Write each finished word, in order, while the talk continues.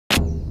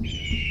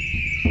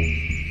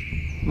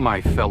My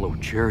fellow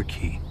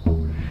Cherokee,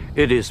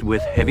 it is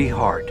with heavy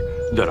heart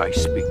that I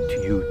speak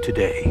to you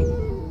today.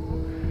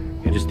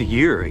 It is the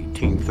year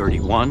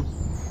 1831,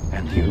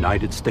 and the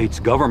United States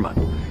government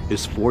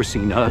is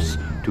forcing us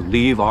to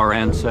leave our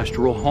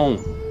ancestral home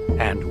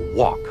and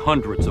walk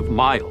hundreds of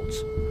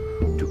miles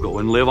to go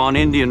and live on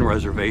Indian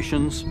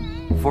reservations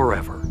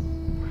forever.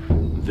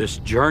 This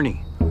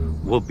journey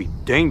will be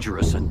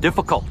dangerous and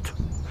difficult,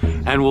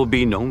 and will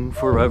be known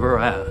forever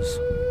as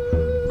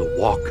the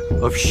Walk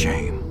of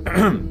Shame.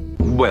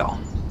 Well,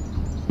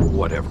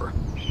 whatever.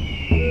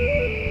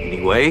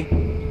 Anyway,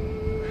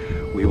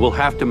 we will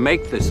have to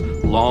make this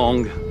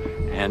long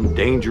and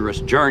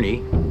dangerous journey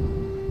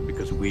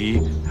because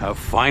we have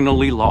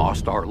finally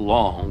lost our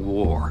long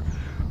war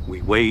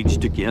we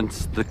waged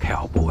against the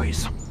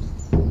cowboys.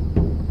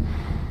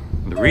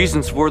 The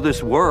reasons for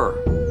this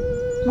were,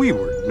 we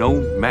were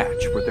no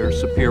match for their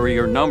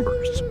superior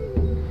numbers.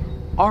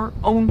 Our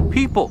own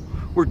people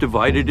were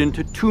divided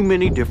into too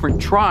many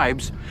different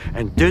tribes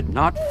and did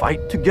not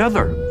fight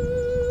together.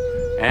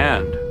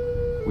 And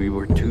we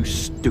were too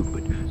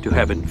stupid to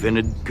have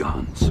invented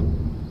guns.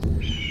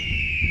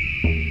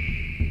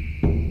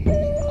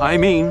 I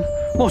mean,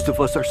 most of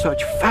us are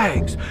such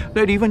fags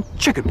that even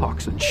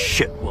chickenpox and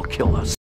shit will kill us.